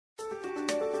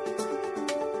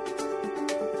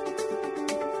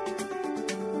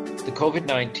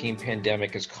COVID-19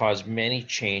 pandemic has caused many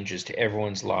changes to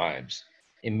everyone's lives.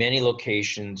 In many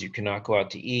locations, you cannot go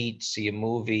out to eat, see a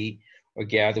movie, or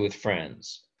gather with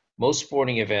friends. Most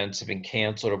sporting events have been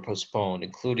canceled or postponed,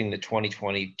 including the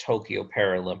 2020 Tokyo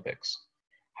Paralympics.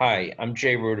 Hi, I'm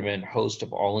Jay Ruderman, host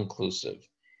of All Inclusive.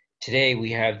 Today,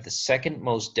 we have the second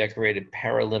most decorated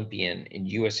Paralympian in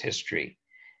U.S. history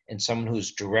and someone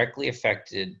who's directly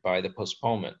affected by the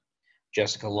postponement,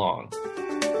 Jessica Long.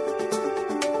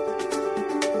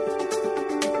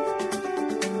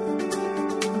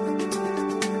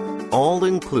 All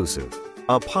Inclusive,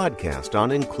 a podcast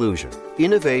on inclusion,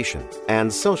 innovation,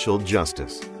 and social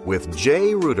justice with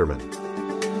Jay Ruderman.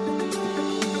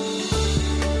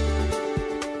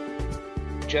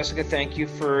 Jessica, thank you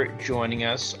for joining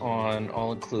us on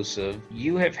All Inclusive.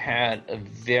 You have had a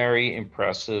very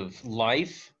impressive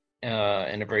life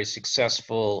and a very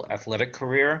successful athletic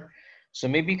career. So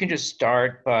maybe you can just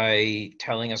start by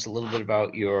telling us a little bit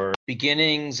about your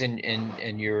beginnings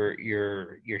and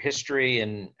your history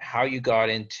and how you got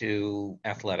into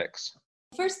athletics.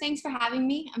 First, thanks for having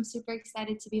me. I'm super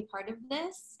excited to be a part of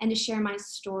this and to share my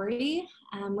story,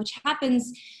 which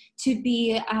happens to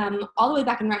be all the way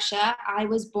back in Russia. I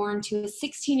was born to a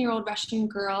 16-year-old Russian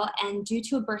girl, and due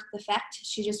to a birth defect,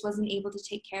 she just wasn't able to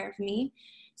take care of me.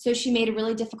 So she made a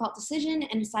really difficult decision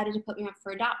and decided to put me up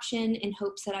for adoption in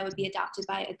hopes that I would be adopted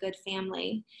by a good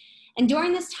family. And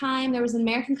during this time, there was an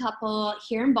American couple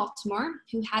here in Baltimore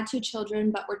who had 2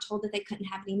 children, but were told that they couldn't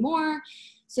have any more.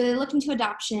 So they looked into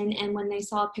adoption, and when they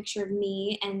saw a picture of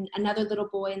me and another little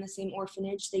boy in the same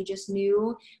orphanage, they just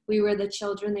knew we were the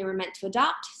children they were meant to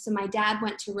adopt. So my dad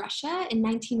went to Russia in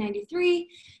 1993,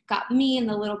 got me and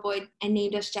the little boy, and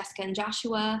named us Jessica and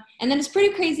Joshua. And then it's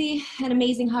pretty crazy and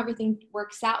amazing how everything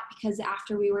works out, because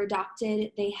after we were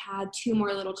adopted, they had 2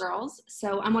 more little girls.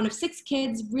 So I'm one of 6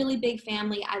 kids, really big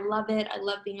family. I love it. I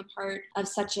love being a part of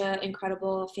such an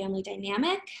incredible family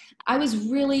dynamic. I was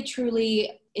really,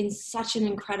 truly in such an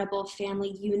incredible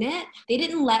family unit. They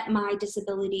didn't let my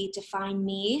disability define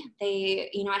me.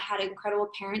 I had incredible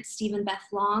parents, Steve and Beth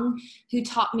Long, who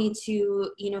taught me to,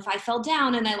 if I fell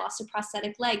down and I lost a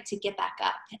prosthetic leg, to get back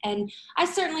up. And I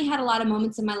certainly had a lot of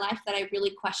moments in my life that I really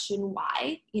questioned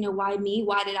why, why me?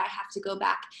 Why did I have to go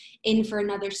back in for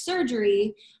another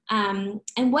surgery?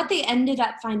 And what they ended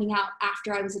up finding out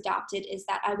after I was adopted is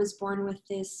that I was born with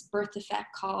this birth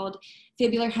defect called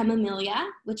fibular hemimelia,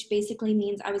 which basically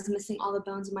means I was missing all the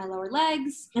bones in my lower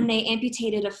legs. And they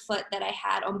amputated a foot that I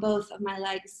had on both of my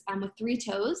legs with 3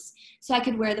 toes, so I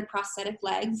could wear the prosthetic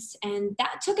legs. And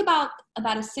that took about a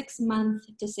 6-month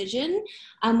decision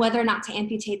whether or not to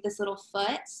amputate this little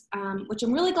foot, which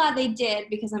I'm really glad they did,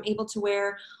 because I'm able to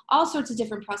wear all sorts of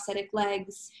different prosthetic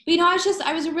legs. But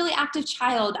I was a really active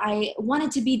child. I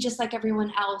wanted to be just like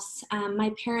everyone else.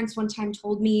 My parents one time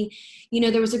told me,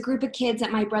 there was a group of kids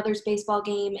at my brother's baseball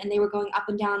game, and they were going up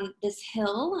and down this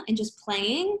hill and just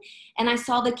playing. And I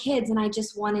saw the kids, and I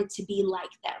just wanted to be like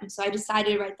them. So I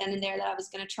decided right then and there that I was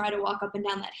going to try to walk up and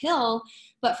down that hill.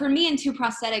 But for me and 2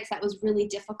 prosthetics, that was really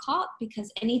difficult,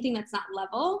 because anything that's not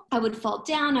level, I would fall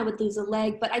down, I would lose a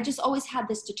leg. But I just always had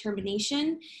this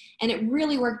determination. And it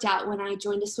really worked out when I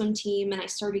joined a swim team and I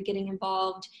started getting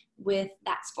involved with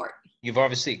that sport. You've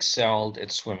obviously excelled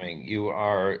at swimming. You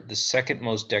are the second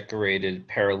most decorated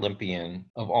Paralympian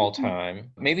of all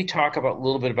time. Maybe talk a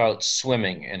little bit about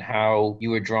swimming and how you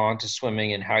were drawn to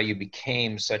swimming and how you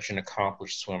became such an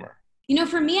accomplished swimmer.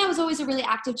 For me, I was always a really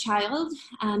active child.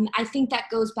 I think that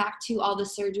goes back to all the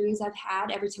surgeries I've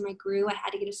had. Every time I grew, I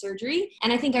had to get a surgery.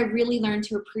 And I think I really learned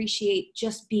to appreciate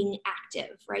just being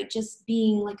active, right? Just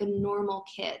being like a normal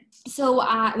kid. So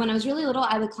when I was really little,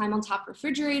 I would climb on top of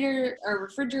refrigerator.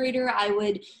 I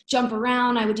would jump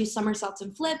around. I would do somersaults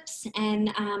and flips. And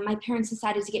my parents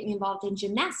decided to get me involved in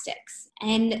gymnastics.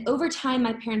 And over time,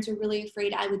 my parents were really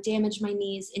afraid I would damage my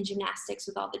knees in gymnastics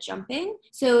with all the jumping.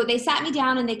 So they sat me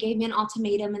down and they gave me an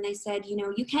ultimatum, and they said,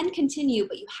 you can continue,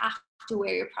 but you have to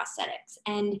wear your prosthetics.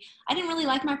 And I didn't really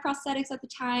like my prosthetics at the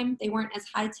time. They weren't as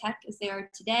high tech as they are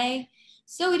today.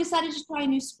 So we decided to try a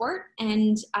new sport,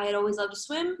 and I had always loved to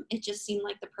swim. It just seemed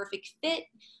like the perfect fit.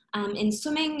 In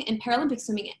swimming, in Paralympic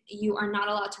swimming, you are not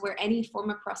allowed to wear any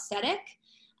form of prosthetic.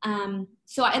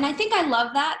 And I think I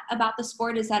love that about the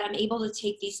sport, is that I'm able to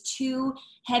take these 2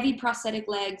 heavy prosthetic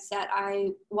legs that I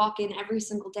walk in every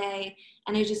single day,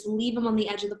 and I just leave them on the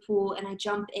edge of the pool, and I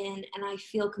jump in, and I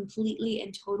feel completely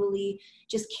and totally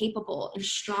just capable and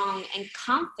strong and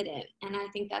confident. And I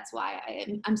think that's why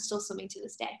I'm still swimming to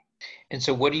this day. And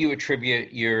so what do you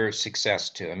attribute your success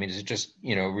to? I mean, is it just,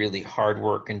 really hard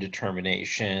work and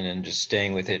determination and just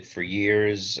staying with it for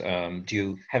years? Do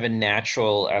you have a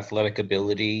natural athletic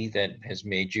ability that has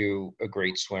made you a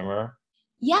great swimmer?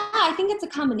 Yeah, I think it's a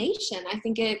combination. I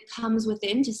think it comes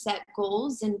within to set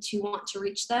goals and to want to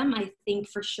reach them. I think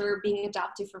for sure being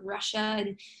adopted from Russia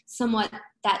and somewhat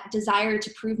that desire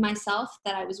to prove myself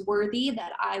that I was worthy,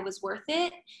 that I was worth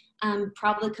it,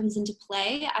 probably comes into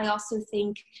play. I also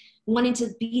think wanting to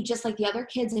be just like the other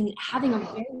kids and having a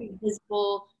very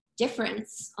visible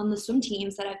difference on the swim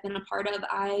teams that I've been a part of.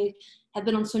 I have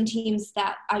been on swim teams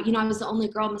that, I was the only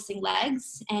girl missing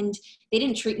legs, and they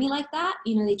didn't treat me like that.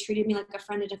 They treated me like a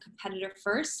friend and a competitor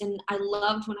first. And I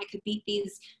loved when I could beat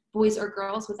these boys or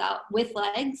girls with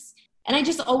legs. And I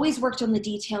just always worked on the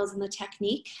details and the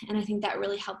technique. And I think that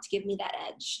really helped give me that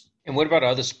edge. And what about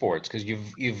other sports? Because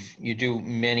you do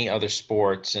many other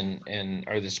sports, and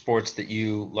are there sports that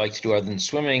you like to do other than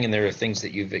swimming, and there are things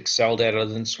that you've excelled at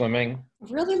other than swimming?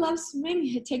 I really love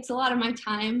swimming. It takes a lot of my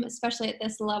time, especially at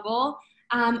this level.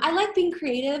 I like being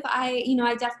creative. I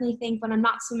definitely think when I'm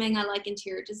not swimming, I like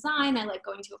interior design. I like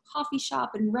going to a coffee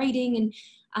shop and writing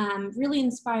and really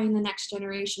inspiring the next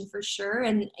generation for sure.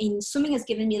 And swimming has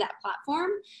given me that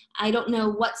platform. I don't know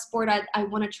what sport I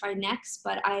want to try next,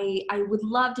 but I would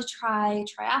love to try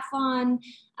triathlon.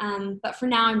 But for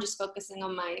now, I'm just focusing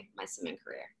on my swimming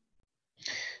career.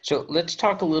 So let's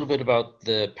talk a little bit about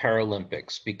the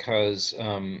Paralympics, because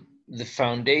the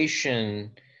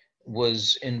foundation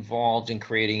was involved in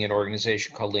creating an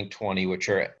organization called Link 20, which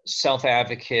are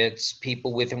self-advocates,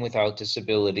 people with and without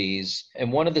disabilities.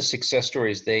 And one of the success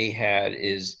stories they had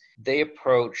is they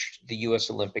approached the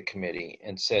U.S. Olympic Committee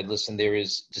and said, listen, there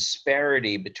is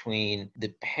disparity between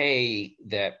the pay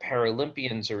that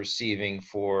Paralympians are receiving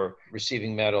for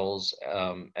receiving medals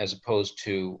as opposed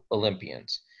to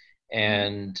Olympians.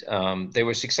 And they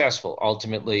were successful.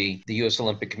 Ultimately, the U.S.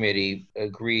 Olympic Committee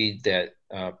agreed that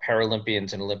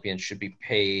Paralympians and Olympians should be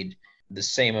paid the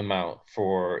same amount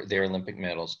for their Olympic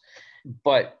medals.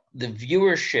 But the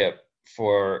viewership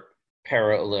for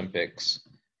Paralympics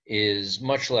is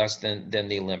much less than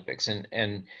the Olympics.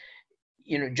 And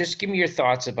just give me your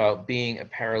thoughts about being a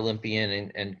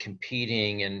Paralympian and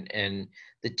competing and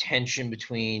the tension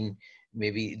between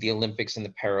maybe the Olympics and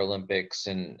the Paralympics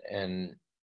and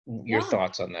your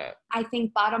thoughts on that. I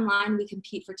think bottom line, we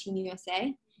compete for Team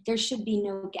USA. There should be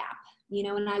no gap,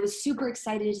 and I was super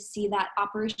excited to see that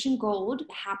Operation Gold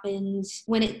happened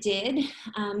when it did.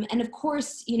 And of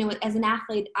course, as an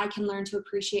athlete, I can learn to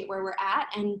appreciate where we're at.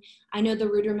 And I know the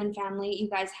Ruderman family, you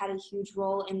guys had a huge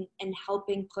role in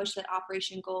helping push that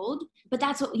Operation Gold. But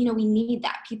that's what, we need,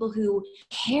 that people who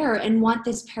care and want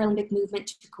this Paralympic movement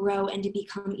to grow and to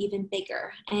become even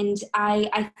bigger. And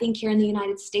I think here in the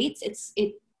United States,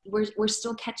 we're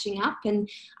still catching up, and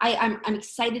I'm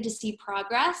excited to see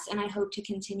progress, and I hope to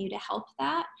continue to help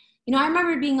that. I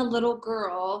remember being a little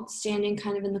girl standing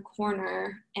kind of in the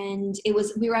corner, and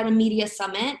we were at a media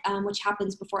summit, which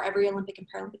happens before every Olympic and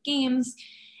Paralympic Games.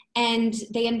 And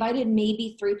they invited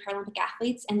maybe 3 Paralympic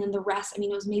athletes, and then the rest,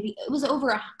 it was over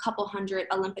a couple hundred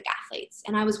Olympic athletes.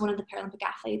 And I was one of the Paralympic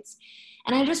athletes.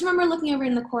 And I just remember looking over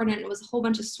in the corner, and it was a whole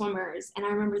bunch of swimmers. And I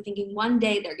remember thinking, one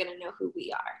day they're going to know who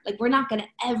we are. Like, we're not going to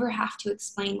ever have to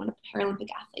explain what a Paralympic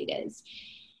athlete is.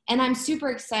 And I'm super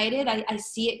excited. I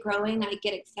see it growing. I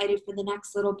get excited for the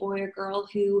next little boy or girl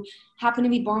who happened to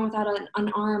be born without an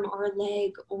arm or a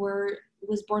leg, or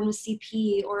was born with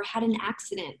CP, or had an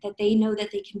accident, that they know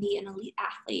that they can be an elite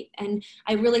athlete. And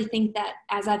I really think that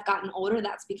as I've gotten older,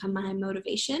 that's become my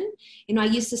motivation. I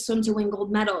used to swim to win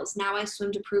gold medals. Now I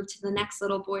swim to prove to the next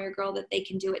little boy or girl that they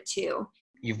can do it too.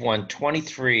 You've won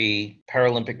 23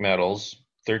 Paralympic medals,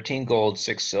 13 gold,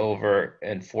 6 silver,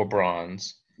 and 4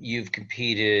 bronze. You've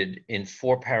competed in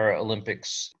 4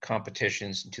 Paralympics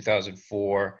competitions in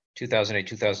 2004, 2008,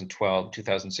 2012,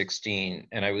 2016.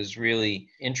 And I was really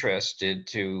interested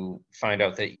to find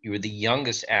out that you were the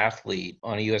youngest athlete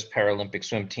on a U.S. Paralympic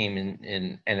swim team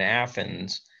in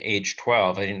Athens, age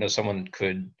 12. I didn't know someone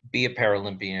could be a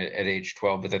Paralympian at age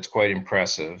 12, but that's quite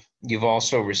impressive. You've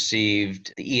also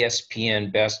received the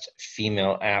ESPN Best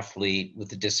Female Athlete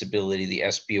with a Disability, the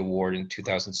ESPY Award in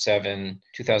 2007,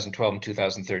 2012, and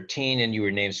 2013, and you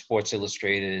were named Sports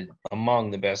Illustrated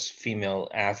among the best female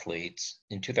athletes.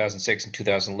 In 2006 and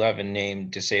 2011,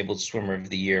 named Disabled Swimmer of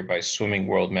the Year by Swimming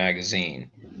World magazine.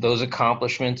 Those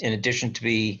accomplishments, in addition to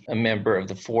be a member of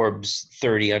the Forbes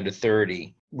 30 under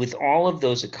 30, with all of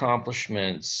those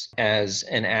accomplishments as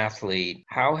an athlete,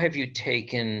 how have you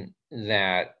taken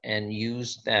that and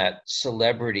used that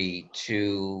celebrity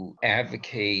to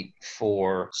advocate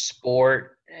for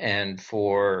sport and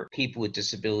for people with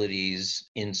disabilities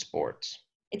in sports?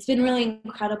 It's been really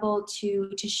incredible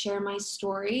to share my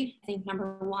story. I think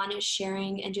number one is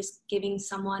sharing and just giving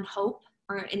someone hope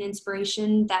or an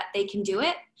inspiration that they can do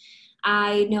it.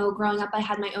 I know growing up, I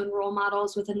had my own role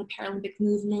models within the Paralympic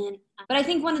movement. But I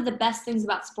think one of the best things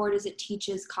about sport is it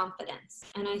teaches confidence.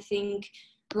 And I think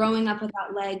growing up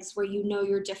without legs, where you know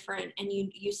you're different and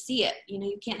you see it,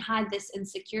 you can't hide this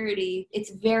insecurity.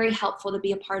 It's very helpful to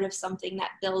be a part of something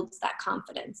that builds that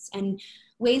confidence. And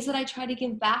ways that I try to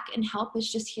give back and help is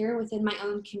just here within my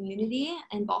own community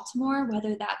in Baltimore,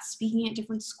 whether that's speaking at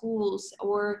different schools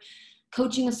or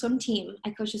coaching a swim team. I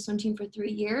coached a swim team for 3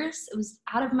 years. It was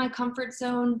out of my comfort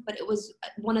zone, but it was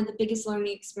one of the biggest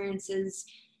learning experiences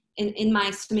in my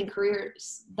swimming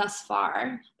careers thus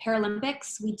far.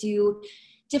 Paralympics, we do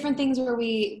different things where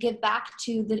we give back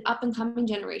to the up and coming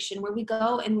generation, where we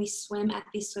go and we swim at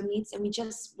these swim meets and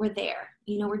we're there.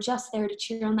 We're just there to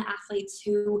cheer on the athletes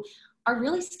who are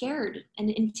really scared and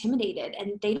intimidated,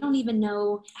 and they don't even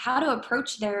know how to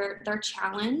approach their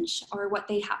challenge or what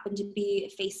they happen to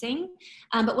be facing.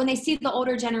 But when they see the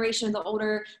older generation,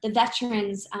 the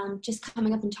veterans just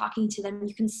coming up and talking to them,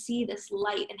 you can see this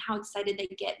light and how excited they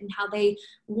get and how they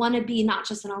want to be not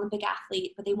just an Olympic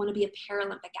athlete, but they want to be a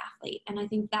Paralympic athlete. And I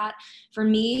think that for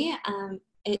me,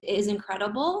 it is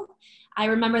incredible. I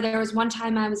remember there was one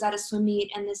time I was at a swim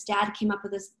meet and this dad came up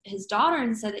with his daughter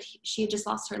and said that she had just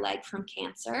lost her leg from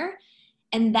cancer.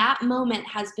 And that moment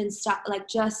has been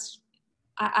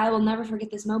I will never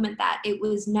forget this moment, that it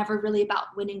was never really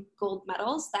about winning gold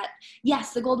medals. That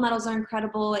yes, the gold medals are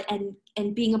incredible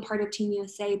and being a part of Team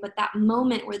USA, but that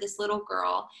moment where this little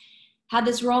girl had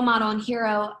this role model and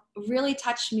hero really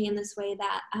touched me in this way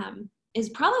that, is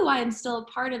probably why I'm still a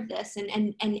part of this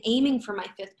and aiming for my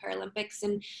 5th Paralympics.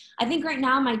 And I think right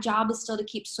now my job is still to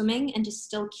keep swimming and to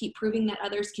still keep proving that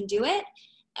others can do it.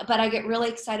 But I get really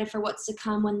excited for what's to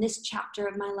come when this chapter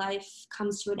of my life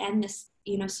comes to an end, this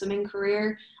swimming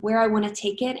career, where I want to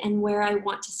take it and where I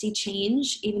want to see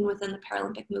change even within the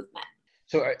Paralympic movement.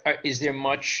 So is there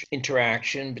much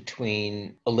interaction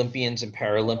between Olympians and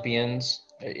Paralympians?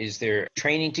 Is there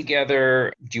training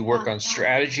together? Do you work on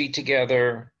strategy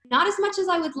together? Not as much as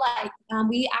I would like.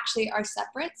 We actually are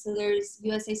separate. So there's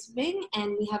USA Swimming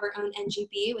and we have our own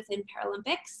NGB within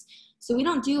Paralympics. So we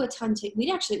don't do we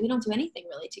don't do anything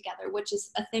really together, which is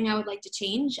a thing I would like to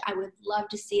change. I would love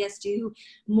to see us do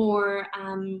more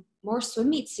swim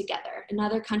meets together. In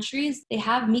other countries, they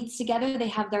have meets together. They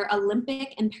have their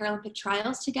Olympic and Paralympic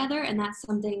trials together. And that's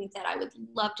something that I would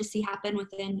love to see happen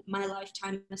within my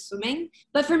lifetime of swimming.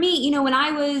 But for me, when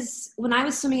I was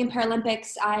swimming in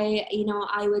Paralympics, I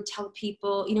would tell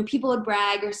people, people would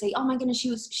brag or say, oh my goodness,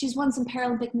 she's won some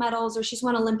Paralympic medals or she's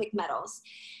won Olympic medals.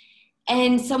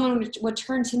 And someone would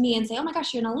turn to me and say, oh my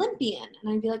gosh, you're an Olympian.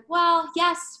 And I'd be like, well,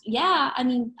 yes, yeah. I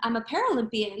mean, I'm a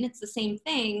Paralympian. It's the same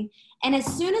thing. And as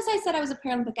soon as I said I was a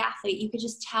Paralympic athlete, you could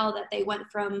just tell that they went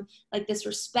from like this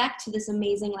respect to this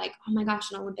amazing, like, oh my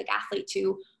gosh, an Olympic athlete,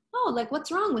 to, oh, like,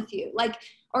 what's wrong with you? Like,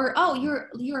 or, oh,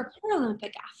 you're a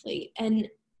Paralympic athlete.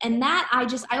 And that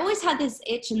I always had this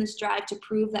itch and this drive to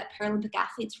prove that Paralympic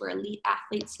athletes were elite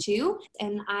athletes too.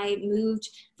 And I moved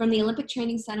from the Olympic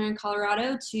Training Center in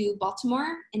Colorado to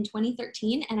Baltimore in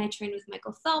 2013. And I trained with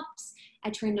Michael Phelps.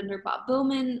 I trained under Bob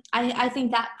Bowman. I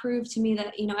think that proved to me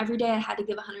that, every day I had to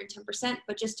give 110%,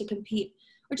 but just to compete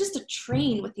or just to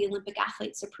train with the Olympic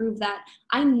athletes to prove that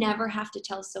I never have to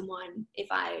tell someone if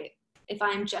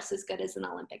I'm just as good as an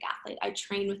Olympic athlete. I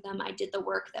trained with them. I did the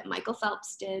work that Michael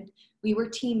Phelps did. We were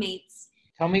teammates.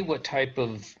 Tell me what type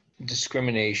of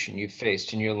discrimination you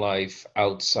faced in your life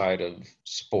outside of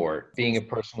sport, being a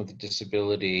person with a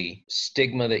disability,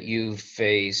 stigma that you've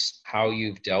faced, how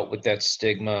you've dealt with that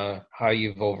stigma, how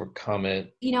you've overcome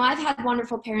it. I've had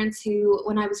wonderful parents who,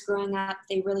 when I was growing up,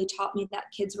 they really taught me that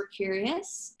kids were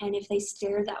curious, and if they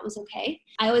stared, that was okay.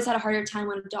 I always had a harder time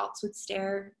when adults would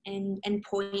stare and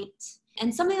point.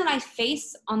 And something that I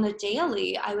face on the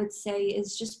daily, I would say,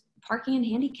 is just parking and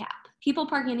handicap. People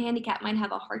parking and handicap might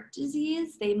have a heart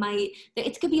disease.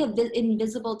 It could be an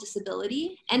invisible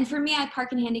disability. And for me, I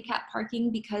park and handicap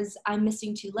parking because I'm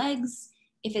missing 2 legs.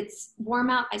 If it's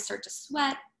warm out, I start to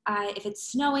sweat. If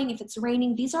it's snowing, if it's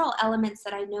raining, these are all elements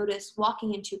that I notice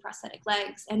walking in 2 prosthetic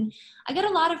legs. And I get a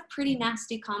lot of pretty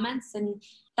nasty comments, and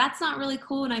that's not really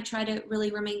cool. And I try to really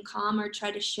remain calm or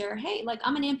try to share, hey, like,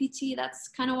 I'm an amputee. That's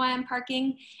kind of why I'm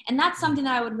parking. And that's something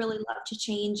that I would really love to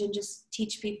change and just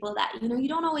teach people that, you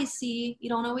don't always see, you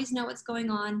don't always know what's going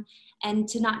on, and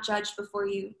to not judge before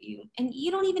you and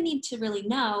you don't even need to really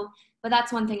know. But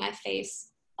that's one thing I face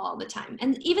all the time.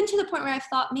 And even to the point where I've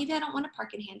thought maybe I don't want to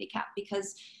park in handicap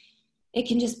because it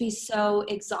can just be so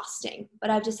exhausting. But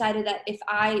I've decided that if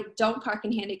I don't park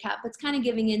and handicap, it's kind of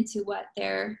giving into what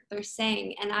they're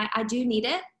saying. And I do need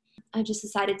it. I just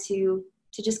decided to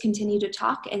just continue to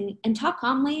talk and talk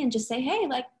calmly and just say, hey,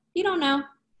 like, you don't know,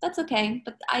 that's okay.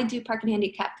 But I do park and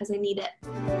handicap because I need it.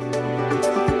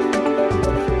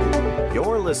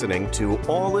 You're listening to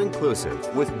All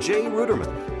Inclusive with Jay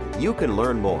Ruderman. You can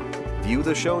learn more. View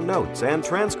the show notes and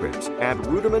transcripts at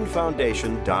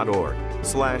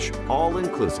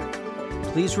rudermanfoundation.org/allinclusive.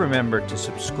 Please remember to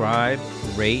subscribe,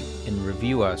 rate, and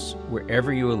review us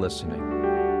wherever you are listening.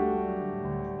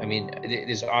 I mean,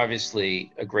 there's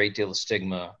obviously a great deal of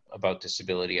stigma about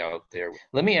disability out there.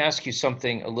 Let me ask you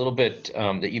something a little bit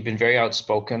that you've been very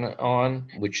outspoken on,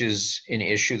 which is an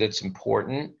issue that's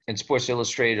important. And Sports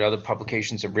Illustrated, other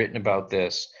publications have written about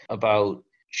this, about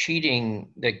cheating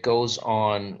that goes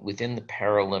on within the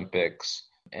Paralympics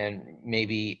and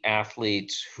maybe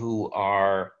athletes who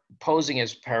are posing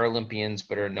as Paralympians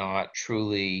but are not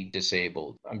truly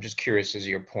disabled. I'm just curious as to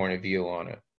your point of view on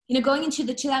it. You know, going into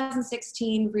the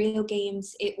 2016 Rio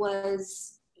Games, it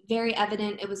was very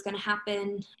evident it was going to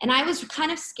happen. And I was kind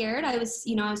of scared. I was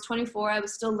 24. I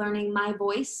was still learning my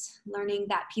voice, learning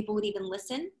that people would even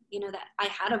listen, that I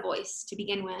had a voice to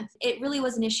begin with. It really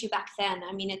was an issue back then.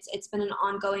 I mean, it's been an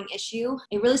ongoing issue.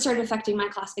 It really started affecting my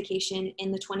classification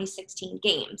in the 2016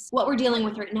 Games. What we're dealing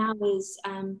with right now is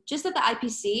just that the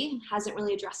IPC hasn't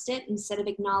really addressed it. Instead of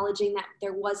acknowledging that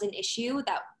there was an issue,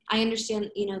 that I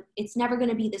understand, it's never going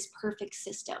to be this perfect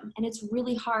system. And it's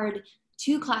really hard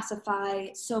to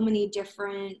classify so many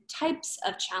different types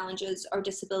of challenges or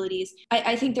disabilities.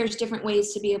 I think there's different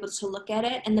ways to be able to look at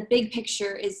it. And the big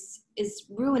picture is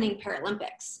ruining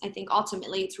Paralympics. I think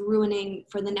ultimately it's ruining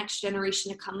for the next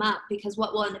generation to come up, because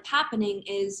what will end up happening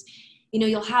is,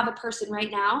 you'll have a person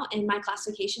right now in my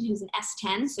classification who's an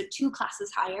S10, so 2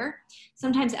 classes higher.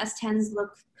 Sometimes S10s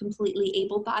look completely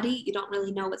able-bodied. You don't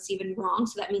really know what's even wrong,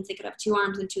 so that means they could have 2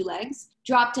 arms and 2 legs.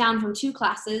 Drop down from 2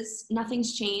 classes,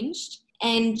 nothing's changed,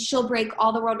 and she'll break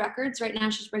all the world records. Right now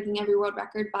she's breaking every world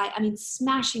record by,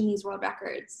 smashing these world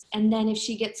records. And then if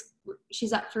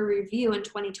she's up for review in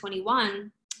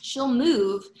 2021, she'll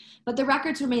move, but the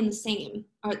records remain the same,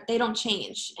 or they don't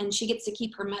change, and she gets to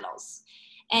keep her medals.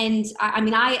 And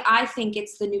I think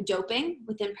it's the new doping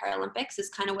within Paralympics is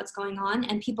kind of what's going on,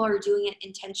 and people are doing it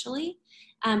intentionally,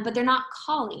 but they're not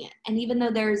calling it. And even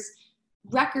though there's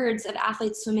records of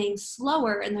athletes swimming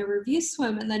slower in their review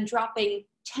swim and then dropping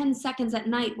 10 seconds at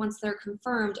night once they're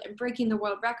confirmed and breaking the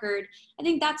world record, I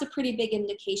think that's a pretty big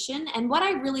indication. And what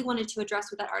I really wanted to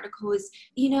address with that article is,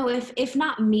 if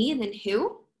not me, then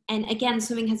who? And again,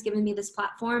 swimming has given me this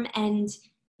platform, and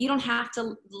you don't have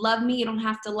to love me, you don't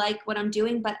have to like what I'm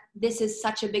doing, but this is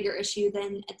such a bigger issue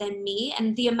than me.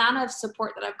 And the amount of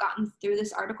support that I've gotten through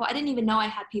this article, I didn't even know I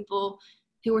had people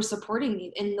who were supporting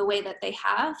me in the way that they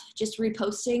have, just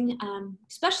reposting,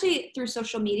 especially through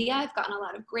social media. I've gotten a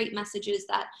lot of great messages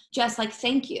that just like,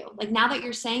 thank you. Like, now that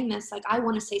you're saying this, like, I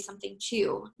want to say something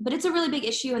too. But it's a really big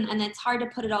issue, and it's hard to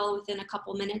put it all within a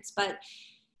couple minutes, but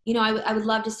I would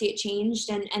love to see it changed.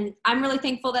 And I'm really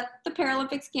thankful that the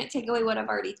Paralympics can't take away what I've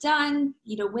already done,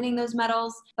 winning those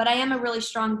medals. But I am a really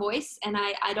strong voice, and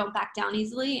I don't back down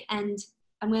easily. And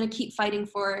I'm going to keep fighting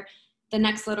for the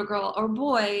next little girl or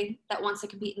boy that wants to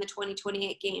compete in the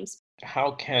 2028 Games.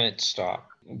 How can it stop?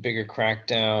 Bigger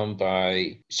crackdown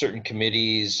by certain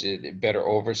committees, better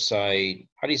oversight?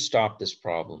 How do you stop this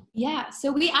problem? Yeah, so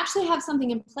we actually have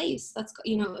something in place that's,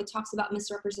 it talks about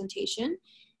misrepresentation.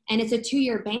 And it's a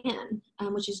 2-year ban,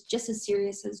 which is just as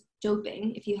serious as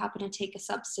doping. If you happen to take a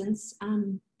substance,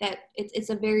 that it's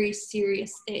a very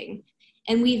serious thing.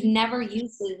 And we've never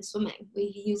used it in swimming.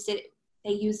 They used it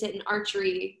in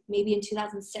archery, maybe in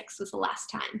 2006 was the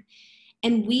last time.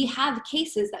 And we have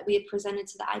cases that we have presented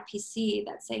to the IPC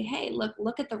that say, hey,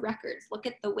 look at the records, look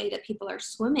at the way that people are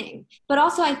swimming. But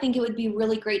also I think it would be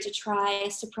really great to try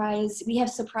we have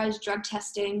surprise drug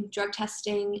testing. Drug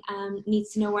testing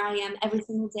needs to know where I am every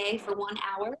single day for 1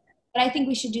 hour. But I think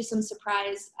we should do some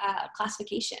surprise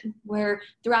classification where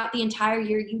throughout the entire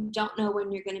year, you don't know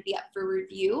when you're going to be up for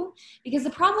review. Because the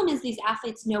problem is these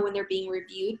athletes know when they're being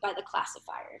reviewed by the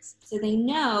classifiers. So they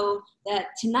know that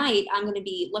tonight I'm going to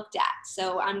be looked at.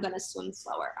 So I'm going to swim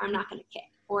slower. I'm not going to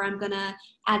kick, or I'm going to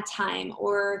add time,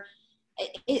 or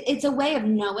it's a way of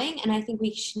knowing. And I think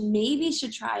we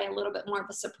should try a little bit more of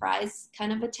a surprise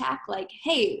kind of attack. Like,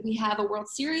 hey, we have a World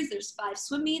Series. There's 5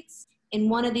 swim meets. In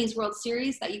one of these World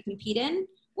Series that you compete in,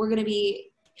 we're going to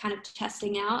be kind of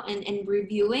testing out and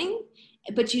reviewing,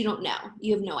 but you don't know.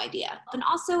 You have no idea. And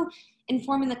also,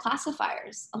 informing the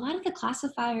classifiers. A lot of the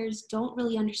classifiers don't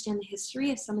really understand the history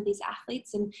of some of these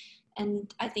athletes.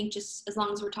 And I think just as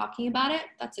long as we're talking about it,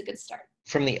 that's a good start.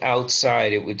 From the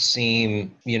outside, it would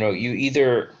seem, you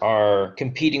either are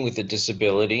competing with a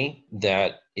disability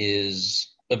that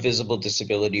is a visible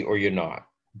disability or you're not.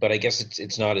 But I guess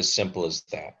it's not as simple as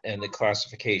that. And the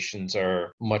classifications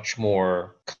are much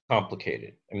more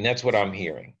complicated. I mean, that's what I'm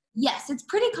hearing. Yes, it's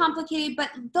pretty complicated, but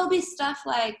there'll be stuff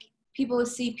like people with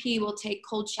CP will take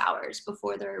cold showers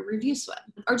before their review swim,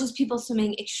 or just people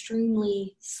swimming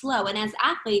extremely slow. And as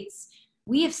athletes,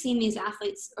 we have seen these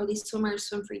athletes or these swimmers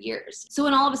swim for years. So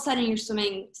when all of a sudden you're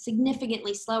swimming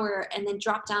significantly slower and then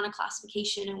drop down a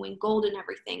classification and win gold and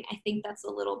everything, I think that's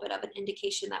a little bit of an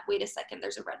indication that, wait a second,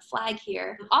 there's a red flag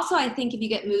here. Also, I think if you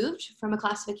get moved from a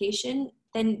classification,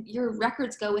 then your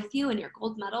records go with you and your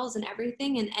gold medals and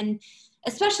everything. And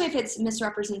especially if it's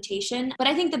misrepresentation. But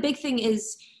I think the big thing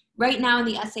is, right now in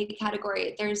the SA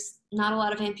category, there's not a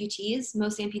lot of amputees.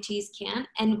 Most amputees can't,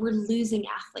 and we're losing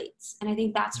athletes. And I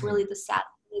think that's really the sad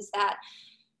thing, is that,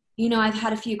 I've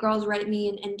had a few girls write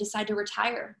me and decide to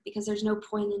retire because there's no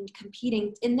point in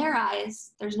competing. In their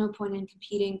eyes, there's no point in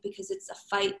competing because it's a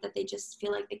fight that they just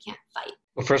feel like they can't fight.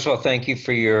 Well, first of all, thank you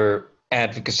for your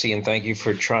advocacy, and thank you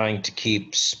for trying to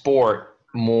keep sport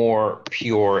more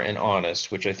pure and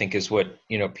honest, which I think is what,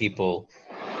 people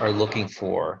are looking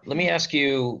for. Let me ask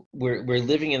you, we're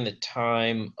living in the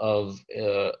time of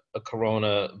a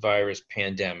coronavirus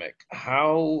pandemic.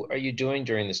 How are you doing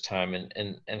during this time,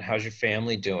 and how's your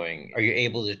family doing? Are you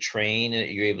able to train? Are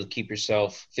you able to keep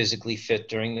yourself physically fit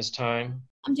during this time?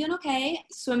 I'm doing okay.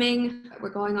 Swimming,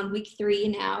 we're going on week 3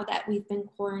 now that we've been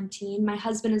quarantined. My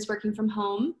husband is working from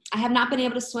home. I have not been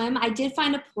able to swim. I did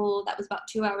find a pool that was about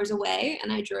 2 hours away,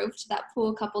 and I drove to that pool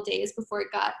a couple days before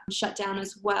it got shut down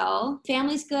as well.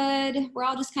 Family's good. We're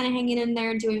all just kind of hanging in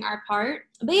there and doing our part.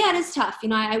 But yeah, it is tough.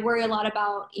 I worry a lot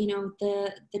about,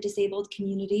 the disabled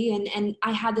community. And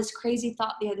I had this crazy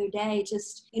thought the other day,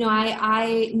 just,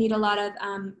 I need a lot of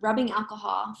rubbing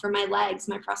alcohol for my legs,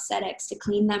 my prosthetics, to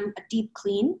clean them a deep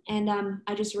clean. And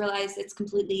I just realized it's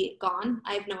completely gone.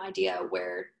 I have no idea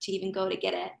where to even go to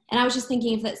get it. And I was just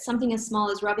thinking, if that's something as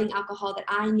small as rubbing alcohol that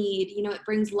I need, it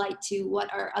brings light to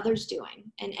what are others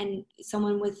doing. And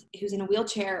someone who's in a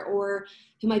wheelchair, or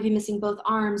who might be missing both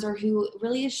arms, or who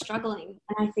really is struggling.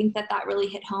 And I think that really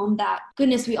hit home, that,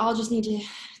 goodness, we all just need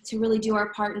to really do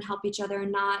our part and help each other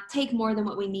and not take more than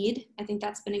what we need. I think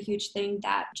that's been a huge thing,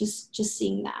 that just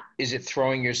seeing that. Is it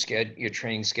throwing your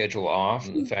training schedule off,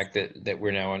 the fact that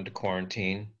we're now under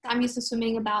quarantine? I'm used to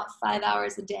swimming about 5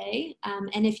 hours a day.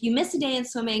 And if you miss a day in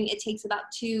swimming, it takes about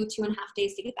 2.5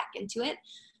 days to get back into it.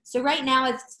 So right now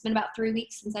it's been about 3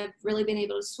 weeks since I've really been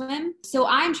able to swim. So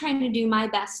I'm trying to do my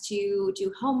best to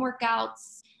do home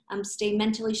workouts, stay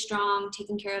mentally strong,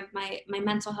 taking care of my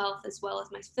mental health as well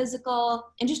as my physical,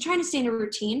 and just trying to stay in a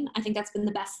routine. I think that's been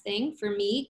the best thing for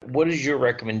me. What is your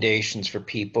recommendations for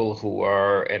people who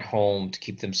are at home to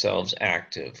keep themselves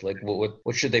active? Like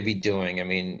what should they be doing? I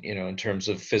mean, in terms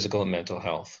of physical and mental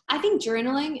health. I think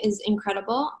journaling is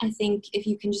incredible. I think if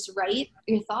you can just write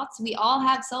your thoughts, we all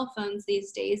have cell phones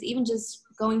these days, even just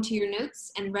going to your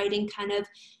notes and writing kind of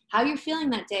how you're feeling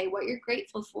that day, what you're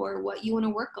grateful for, what you want to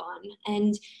work on.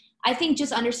 And I think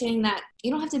just understanding that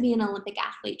you don't have to be an Olympic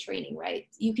athlete training, right?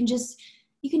 You can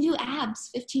do abs,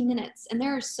 15 minutes. And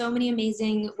there are so many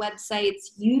amazing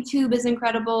websites. YouTube is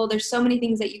incredible. There's so many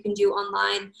things that you can do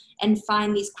online and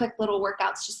find these quick little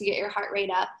workouts just to get your heart rate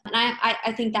up. And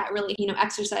I think that really,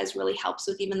 exercise really helps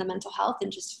with even the mental health and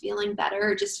just feeling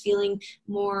better, just feeling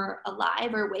more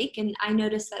alive or awake. And I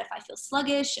notice that if I feel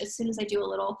sluggish, as soon as I do a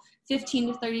little 15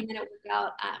 to 30 minute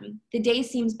workout, the day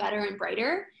seems better and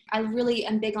brighter. I really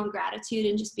am big on gratitude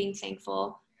and just being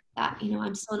thankful that,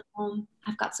 I'm still at home.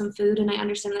 I've got some food, and I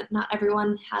understand that not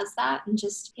everyone has that, and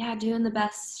just, doing the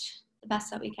best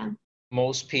that we can.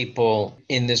 Most people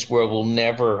in this world will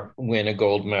never win a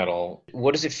gold medal.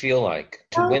 What does it feel like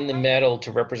to win the medal,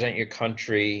 to represent your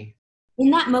country? In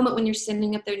that moment when you're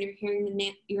standing up there and you're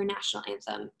hearing your national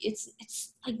anthem, it's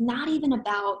like not even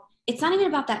about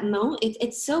that moment.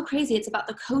 It's so crazy. It's about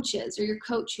the coaches or your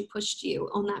coach who pushed you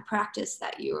on that practice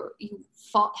that you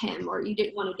fought him or you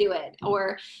didn't want to do it,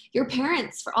 or your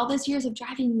parents for all those years of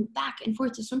driving you back and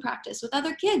forth to swim practice with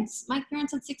other kids. My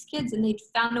parents had 6 kids, and they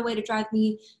found a way to drive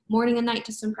me morning and night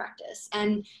to swim practice.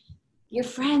 And your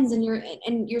friends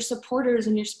and your supporters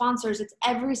and your sponsors, it's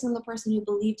every single person who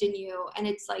believed in you. And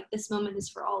it's like, this moment is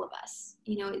for all of us.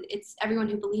 It's everyone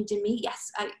who believed in me.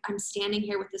 Yes, I'm standing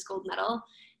here with this gold medal.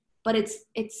 but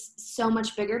it's so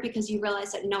much bigger because you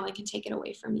realize that no one can take it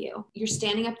away from you. You're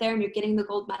standing up there and you're getting the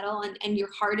gold medal, and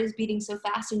your heart is beating so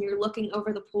fast, and you're looking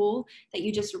over the pool that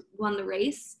you just won the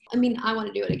race. I mean, I want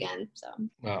to do it again. So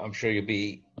well, I'm sure you'll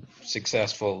be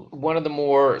successful. One of the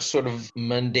more sort of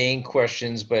mundane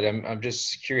questions, but I'm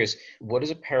just curious, what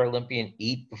does a Paralympian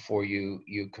eat before you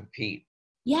compete?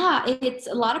 Yeah, it's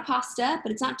a lot of pasta,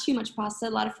 but it's not too much pasta. A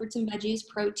lot of fruits and veggies,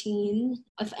 protein.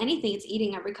 If anything, it's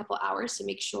eating every couple hours to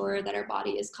make sure that our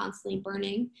body is constantly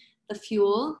burning the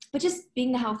fuel, but just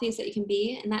being the healthiest that you can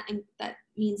be. And that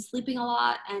means sleeping a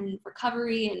lot and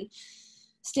recovery and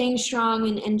staying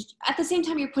strong. And at the same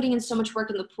time, you're putting in so much work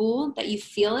in the pool that you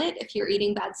feel it if you're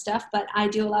eating bad stuff. But I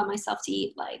do allow myself to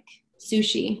eat like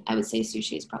sushi. I would say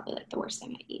sushi is probably like the worst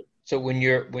thing I eat. So when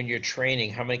you're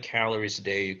training, how many calories a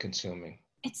day are you consuming?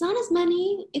 It's not as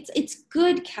many. It's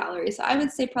good calories. I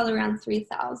would say probably around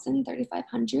 3,000,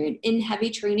 3,500 in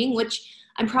heavy training, which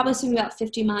I'm probably swimming about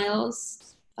 50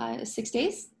 miles 6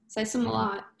 days. So I swim a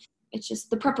lot. It's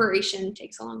just the preparation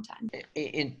takes a long time.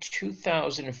 In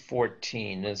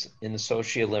 2014, in the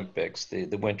Sochi Olympics, the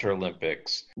Winter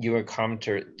Olympics, you were a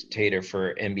commentator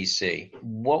for NBC.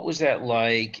 What was that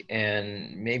like?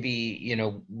 And maybe,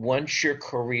 once your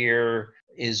career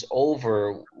is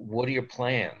over, what are your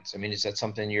plans? I mean, is that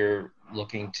something you're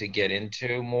looking to get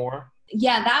into more?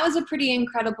 Yeah, that was a pretty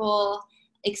incredible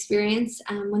experience.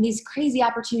 When these crazy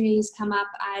opportunities come up,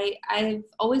 I've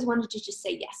always wanted to just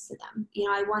say yes to them.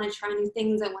 I want to try new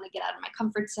things. I want to get out of my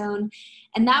comfort zone.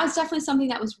 And that was definitely something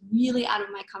that was really out of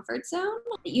my comfort zone.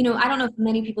 I don't know if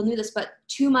many people knew this, but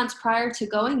 2 months prior to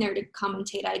going there to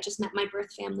commentate, I just met my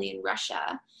birth family in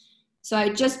Russia. So I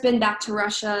had just been back to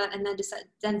Russia and then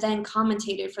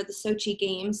commentated for the Sochi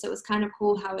Games. So it was kind of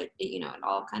cool how it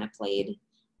all kind of played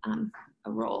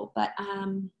a role. But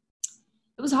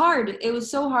it was hard. It was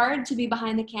so hard to be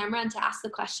behind the camera and to ask the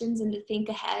questions and to think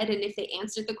ahead. And if they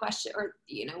answered the question or,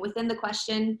 within the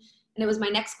question, and it was my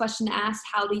next question to ask,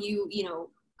 how do you,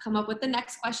 come up with the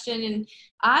next question? And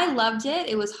I loved it.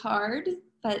 It was hard,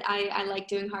 but I like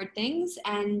doing hard things,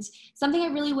 and something I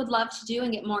really would love to do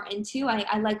and get more into.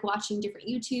 I like watching different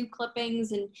YouTube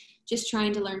clippings and just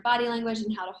trying to learn body language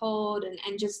and how to hold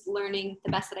and just learning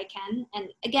the best that I can.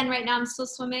 And again, right now I'm still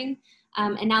swimming.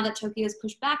 And now that Tokyo has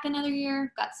pushed back another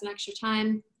year, got some extra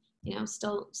time,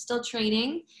 still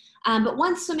training. But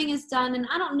once swimming is done, and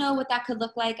I don't know what that could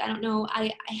look like. I don't know.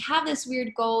 I have this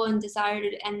weird goal and desire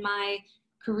to end my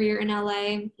career in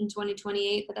LA in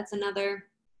 2028, but that's another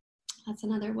 8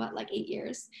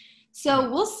 years. So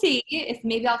we'll see if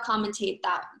maybe I'll commentate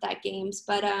that games.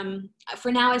 But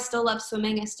for now, I still love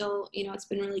swimming. I still, it's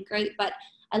been really great. But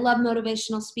I love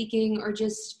motivational speaking or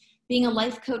just being a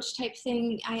life coach type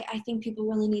thing. I think people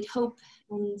really need hope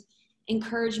and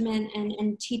encouragement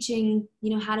and teaching,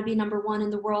 how to be number one in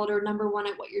the world or number one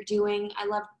at what you're doing. I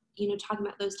love talking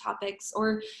about those topics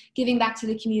or giving back to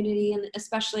the community. And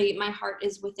especially my heart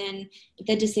is within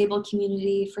the disabled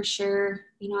community for sure.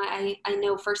 I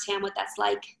know firsthand what that's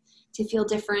like to feel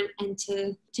different and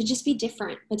to just be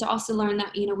different, but to also learn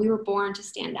that, we were born to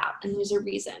stand out and there's a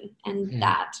reason. And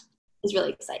that is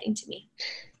really exciting to me.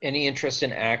 Any interest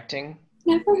in acting?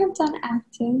 Never have done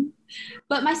acting,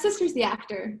 but my sister's the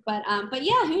actor. But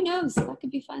yeah, who knows? That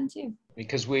could be fun too.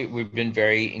 Because we've been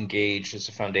very engaged as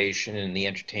a foundation in the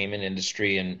entertainment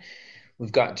industry, and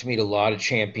we've gotten to meet a lot of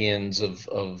champions of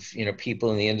people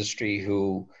in the industry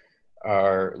who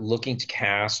are looking to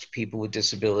cast people with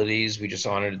disabilities. We just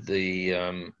honored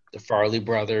the Farley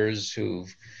brothers, who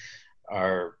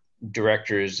are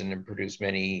directors and have produced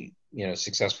many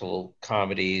successful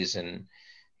comedies. And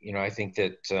I think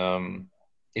that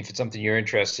if it's something you're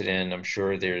interested in, I'm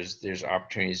sure there's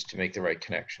opportunities to make the right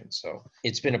connection. So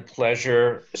it's been a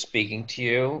pleasure speaking to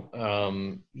you.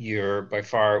 You're by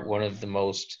far one of the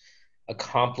most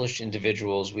accomplished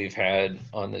individuals we've had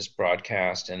on this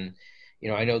broadcast. And,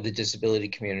 I know the disability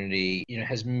community,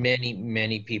 has many,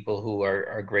 many people who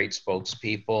are great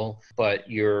spokespeople,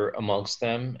 but you're amongst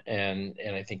them. And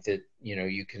I think that,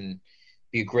 you can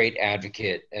be a great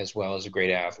advocate as well as a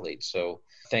great athlete. So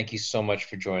thank you so much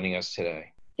for joining us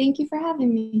today. Thank you for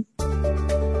having me.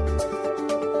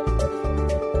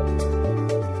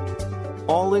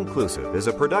 All Inclusive is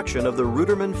a production of the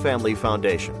Ruderman Family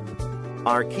Foundation.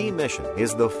 Our key mission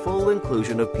is the full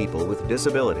inclusion of people with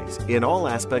disabilities in all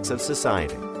aspects of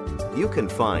society. You can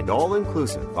find All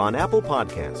Inclusive on Apple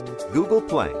Podcasts, Google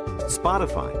Play,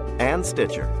 Spotify, and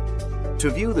Stitcher. To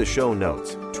view the show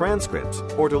notes, transcripts,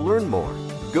 or to learn more,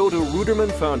 go to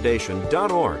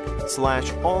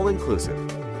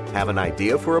rudermanfoundation.org/allinclusive. Have an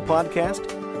idea for a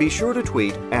podcast? Be sure to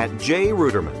tweet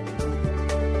 @JRuderman.